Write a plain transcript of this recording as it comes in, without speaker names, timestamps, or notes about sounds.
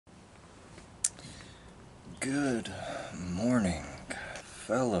Good morning,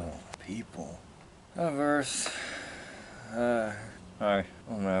 fellow people of Earth. Hi,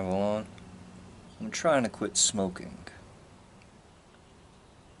 I'm Avalon. I'm trying to quit smoking.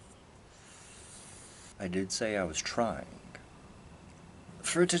 I did say I was trying.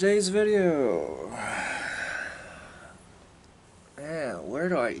 For today's video, where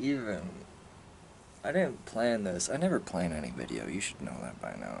do I even... I didn't plan this. I never plan any video. You should know that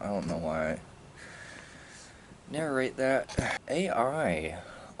by now. I don't know why I narrate that. AI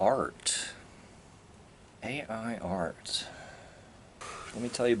art. AI art. Let me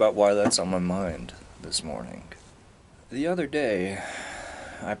tell you about why that's on my mind this morning. The other day,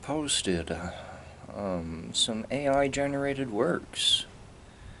 I posted some AI generated works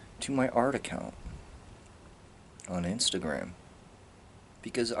to my art account on Instagram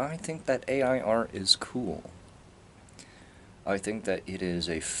because I think that AI art is cool. I think that it is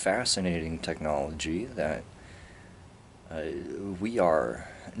a fascinating technology that we are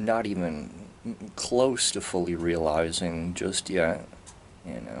not even close to fully realizing just yet,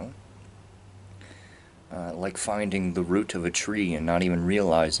 you know. Like finding the root of a tree and not even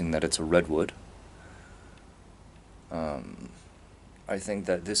realizing that it's a redwood. I think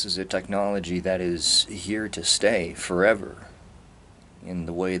that this is a technology that is here to stay forever, in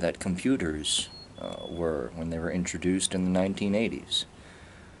the way that computers were when they were introduced in the 1980s.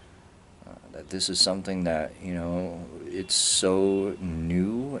 That this is something that, you know, it's so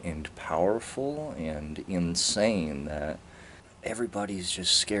new and powerful and insane that everybody's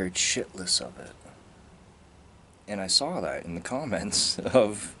just scared shitless of it. And I saw that in the comments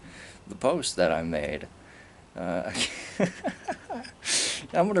of the post that I made. I'm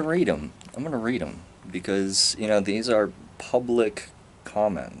gonna read them. Because, you know, these are public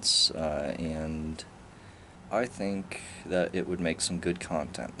comments, and I think that it would make some good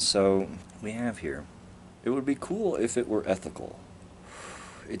content. So, we have here, it would be cool if it were ethical.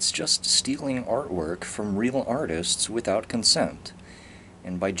 It's just stealing artwork from real artists without consent.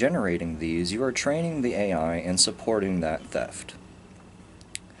 And by generating these, you are training the AI and supporting that theft.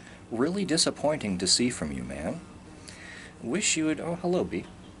 Really disappointing to see from you, man. Wish you would... Oh, hello, B.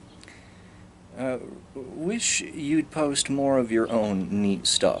 Wish you'd post more of your own neat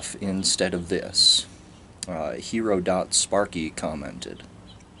stuff instead of this. Hero.Sparky commented.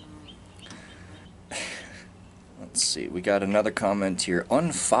 Let's see, we got another comment here.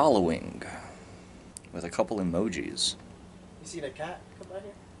 Unfollowing. With a couple emojis. You seen a cat come by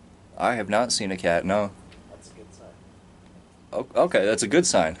here? I have not seen a cat, no. That's a good sign. Oh, okay, that's a good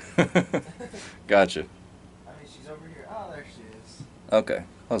sign. Gotcha. I mean, she's over here. Oh, there she is. Okay,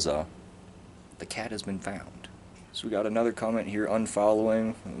 huzzah. The cat has been found. So we got another comment here,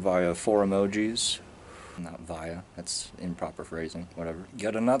 unfollowing via 4 emojis. Not via, that's improper phrasing, whatever.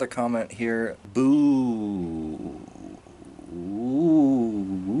 Got another comment here, boo.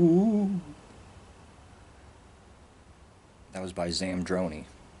 That was by Zamdroni.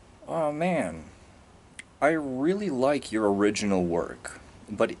 Oh man, I really like your original work,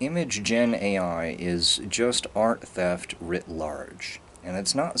 but Image Gen AI is just art theft writ large, and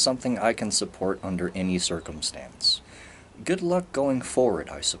it's not something I can support under any circumstance. Good luck going forward,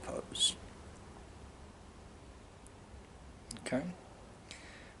 I suppose. Okay?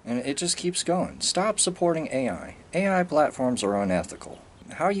 And it just keeps going. Stop supporting AI. AI platforms are unethical.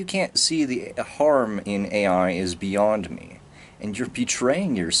 How you can't see the harm in AI is beyond me. And you're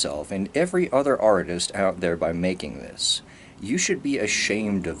betraying yourself and every other artist out there by making this. You should be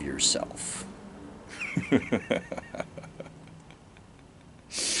ashamed of yourself.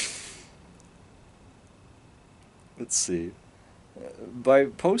 Let's see. By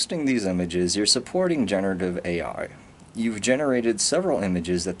posting these images, you're supporting generative AI. You've generated several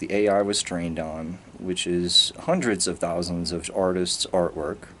images that the AI was trained on, which is hundreds of thousands of artists'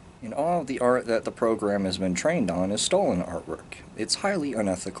 artwork. And all of the art that the program has been trained on is stolen artwork. It's highly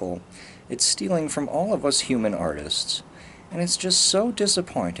unethical. It's stealing from all of us human artists. And it's just so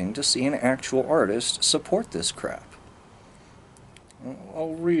disappointing to see an actual artist support this crap.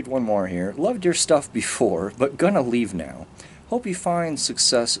 I'll read one more here. Loved your stuff before, but gonna leave now. Hope you find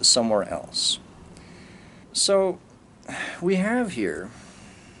success somewhere else. So, we have here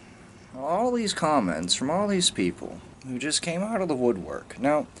all these comments from all these people who just came out of the woodwork.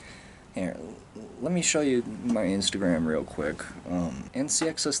 Now, here, let me show you my Instagram real quick.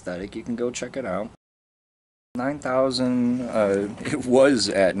 NCX Aesthetic, you can go check it out. 9,000, it was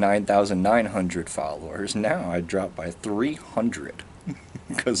at 9,900 followers. Now I dropped by 300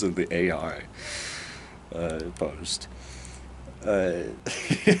 because of the AI post.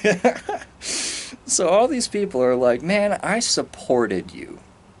 So all these people are like, man, I supported you.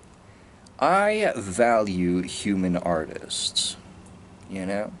 I value human artists, you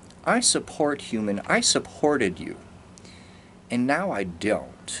know? I supported you, and now I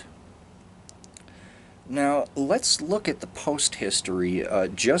don't. Now, let's look at the post history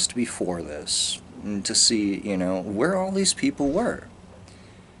just before this to see, where all these people were.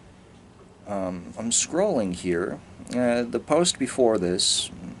 I'm scrolling here. The post before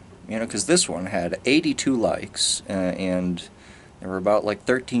this, because this one had 82 likes, and there were about like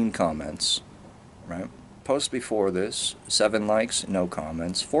 13 comments, right? Post before this, 7 likes, no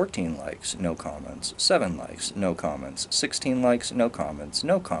comments, 14 likes, no comments, 7 likes, no comments, 16 likes, no comments,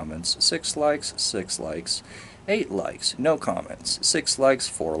 no comments, 6 likes, 6 likes, 8 likes, no comments, 6 likes,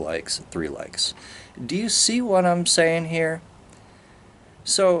 4 likes, 3 likes. Do you see what I'm saying here?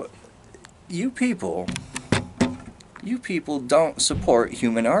 So, you people don't support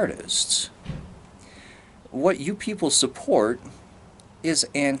human artists. What you people support is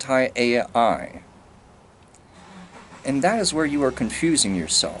anti-AI. And that is where you are confusing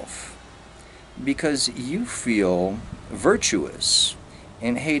yourself. Because you feel virtuous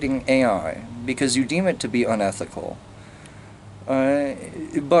in hating AI because you deem it to be unethical.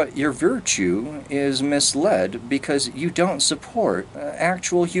 But your virtue is misled because you don't support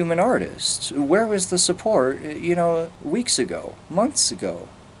actual human artists. Where was the support, weeks ago, months ago,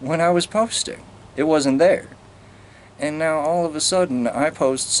 when I was posting? It wasn't there. And now all of a sudden I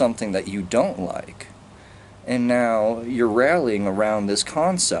post something that you don't like. And now you're rallying around this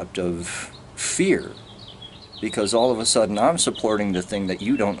concept of fear. Because all of a sudden I'm supporting the thing that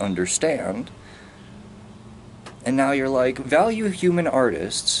you don't understand. And now you're like, value human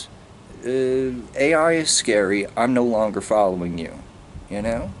artists. AI is scary. I'm no longer following you. You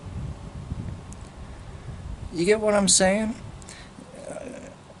know? You get what I'm saying?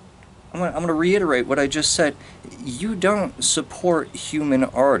 I'm gonna reiterate what I just said. You don't support human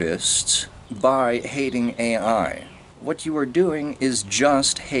artists by hating AI. What you are doing is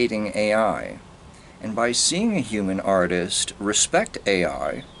just hating AI. And by seeing a human artist respect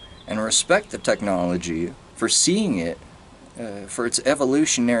AI and respect the technology for seeing it for its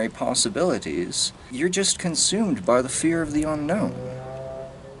evolutionary possibilities, you're just consumed by the fear of the unknown.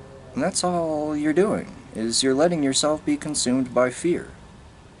 And that's all you're doing, is you're letting yourself be consumed by fear.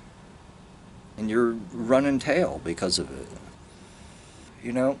 And you're running tail because of it.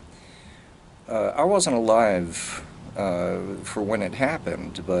 I wasn't alive for when it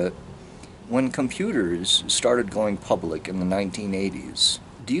happened, but when computers started going public in the 1980s,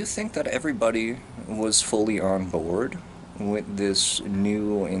 do you think that everybody was fully on board with this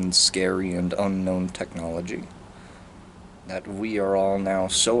new and scary and unknown technology that we are all now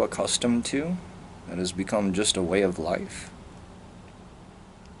so accustomed to that has become just a way of life?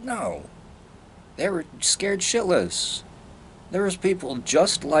 No. They were scared shitless. There was people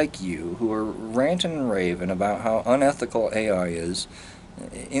just like you who were ranting and raving about how unethical AI is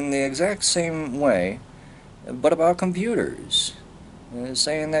in the exact same way, but about computers.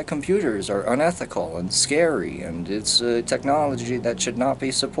 Saying that computers are unethical and scary and it's a technology that should not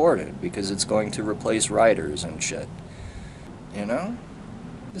be supported because it's going to replace writers and shit.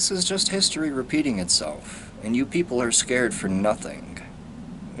 This is just history repeating itself, and you people are scared for nothing.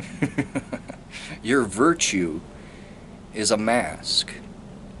 Your virtue is a mask.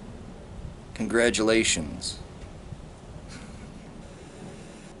 Congratulations.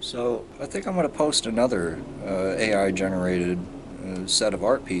 So, I think I'm going to post another AI-generated set of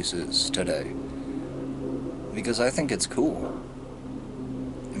art pieces today. Because I think it's cool.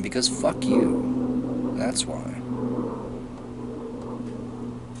 And because fuck you. That's why.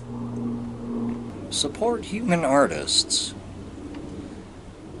 Support human artists.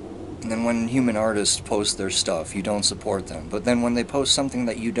 And then when human artists post their stuff, you don't support them. But then when they post something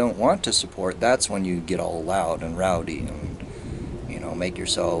that you don't want to support, that's when you get all loud and rowdy and, make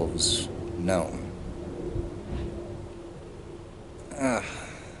yourselves known.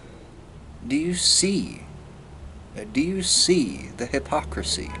 Do you see the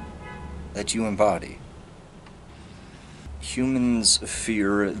hypocrisy that you embody? Humans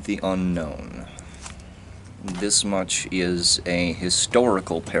fear the unknown. This much is a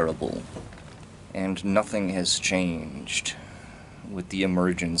historical parable, and nothing has changed with the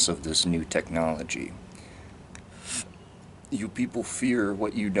emergence of this new technology. You people fear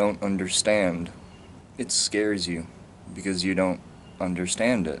what you don't understand. It scares you because you don't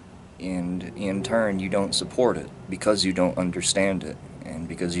understand it, and in turn you don't support it because you don't understand it, and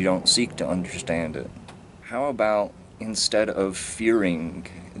because you don't seek to understand it. How about instead of fearing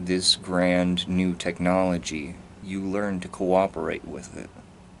this grand new technology, you learn to cooperate with it?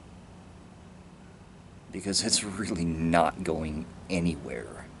 Because it's really not going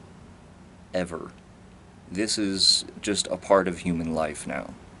anywhere. ever. This is just a part of human life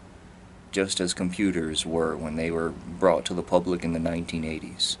now. Just as computers were when they were brought to the public in the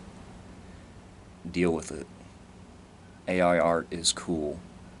 1980s. Deal with it. AI art is cool.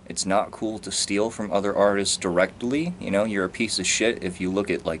 It's not cool to steal from other artists directly. You know, you're a piece of shit if you look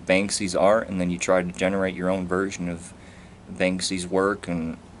at like Banksy's art and then you try to generate your own version of Banksy's work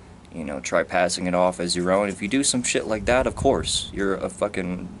and, you know, try passing it off as your own. If you do some shit like that, of course, you're a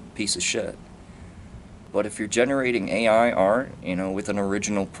fucking piece of shit. But if you're generating AI art, you know, with an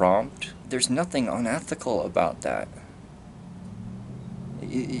original prompt, there's nothing unethical about that.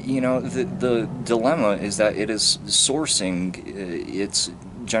 You know, the dilemma is that it is sourcing its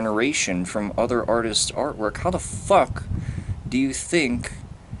generation from other artists' artwork. How the fuck do you think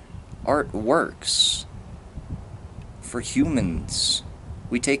art works? For humans,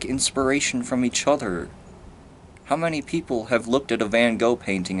 we take inspiration from each other. How many people have looked at a Van Gogh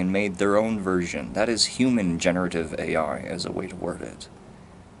painting and made their own version? That is human generative AI, as a way to word it.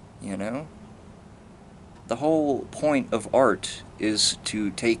 You know? The whole point of art is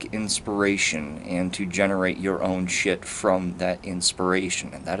to take inspiration and to generate your own shit from that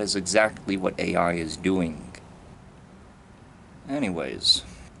inspiration, and that is exactly what AI is doing. Anyways,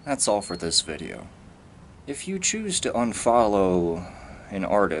 that's all for this video. If you choose to unfollow an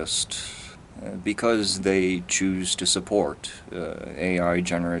artist because they choose to support AI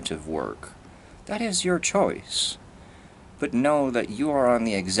generative work, that is your choice. But know that you are on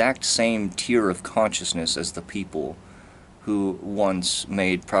the exact same tier of consciousness as the people who once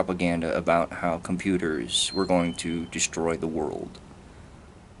made propaganda about how computers were going to destroy the world.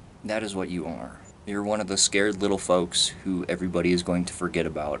 That is what you are. You're one of the scared little folks who everybody is going to forget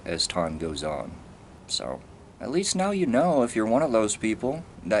about as time goes on. So, at least now you know, if you're one of those people,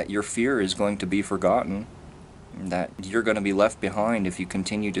 that your fear is going to be forgotten. That you're going to be left behind if you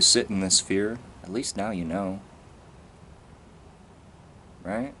continue to sit in this fear. At least now you know.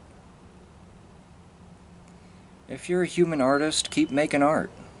 Right? If you're a human artist, keep making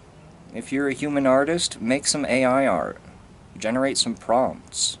art. If you're a human artist, make some AI art. Generate some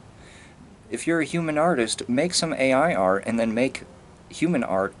prompts. If you're a human artist, make some AI art and then make human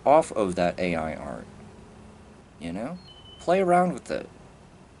art off of that AI art. You know? Play around with it.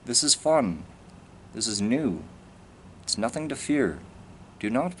 This is fun. This is new. It's nothing to fear.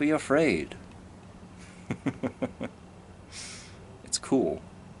 Do not be afraid. It's cool.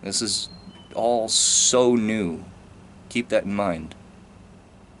 This is all so new. Keep that in mind.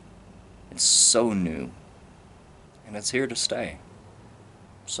 It's so new. And it's here to stay.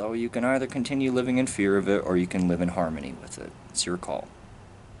 So you can either continue living in fear of it, or you can live in harmony with it. It's your call.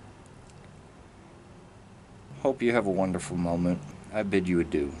 Hope you have a wonderful moment. I bid you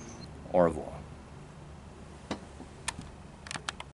adieu. Au revoir.